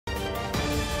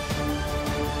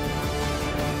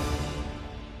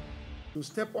to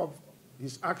step up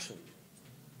his action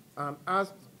and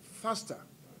act faster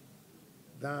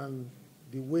than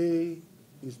the way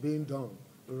it's being done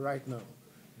right now.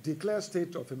 Declare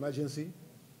state of emergency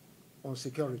on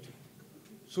security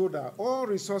so that all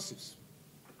resources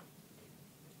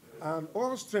and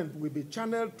all strength will be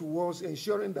channeled towards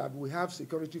ensuring that we have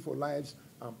security for lives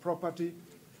and property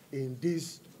in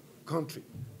this country.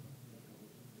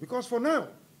 Because for now,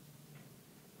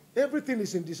 everything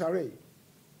is in disarray.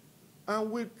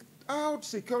 And without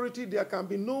security, there can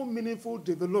be no meaningful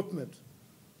development.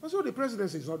 And so the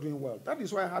presidency is not doing well. That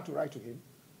is why I had to write to him.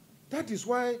 That is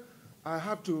why I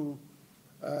had to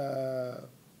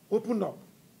open up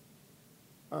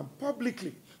and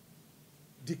publicly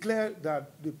declare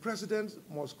that the president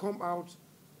must come out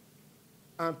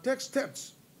and take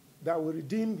steps that will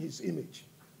redeem his image.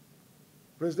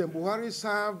 President Buhari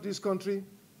served this country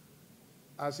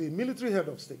as a military head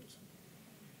of state.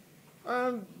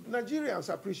 And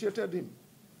Nigerians appreciated him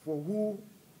for who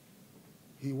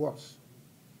he was.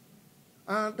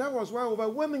 And that was why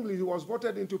overwhelmingly he was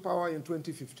voted into power in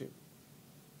 2015.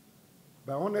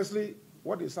 But honestly,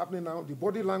 what is happening now, the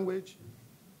body language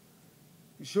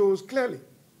shows clearly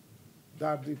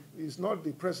that he's not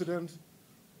the president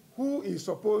who is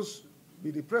supposed to be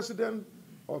the president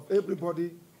of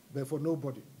everybody, but for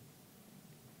nobody.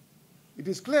 It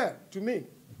is clear to me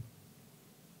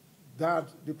that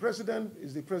the president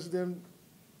is the president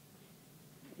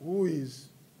who is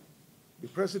the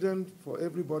president for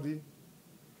everybody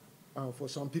and for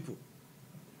some people.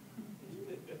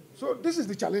 So this is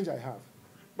the challenge I have.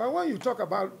 But when you talk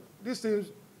about these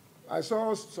things, I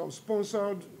saw some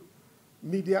sponsored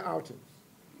media outings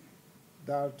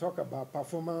that talk about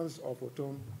performance of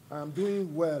ORTOM. I'm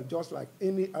doing well, just like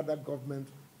any other governor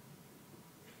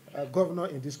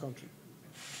in this country.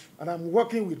 And I'm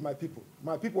working with my people.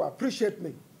 My people appreciate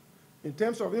me. In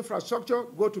terms of infrastructure,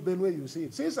 go to Benue, you see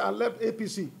it. Since I left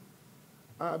APC,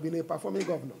 I've been a performing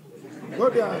governor. Go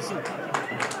there and see.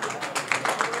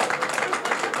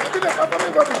 I've been a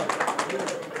performing governor.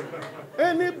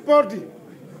 Anybody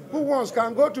who wants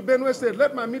can go to Benue State.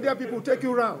 Let my media people take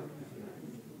you around.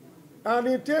 And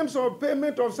in terms of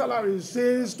payment of salaries,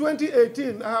 since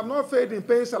 2018, I have not failed in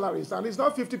paying salaries. And it's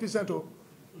not 50%, oh,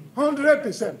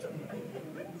 100%.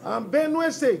 And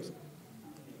Benue State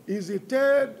is the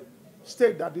third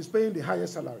state that is paying the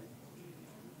highest salary,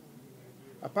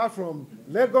 apart from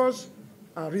Lagos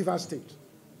and Rivers State.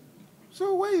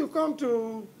 So when you come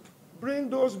to bring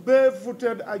those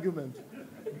barefooted arguments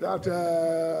that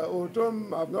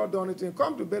ORTOM have not done anything,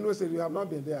 come to Benue State, you have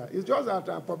not been there. It's just that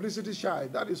I'm publicity shy.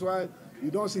 That is why you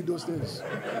don't see those things.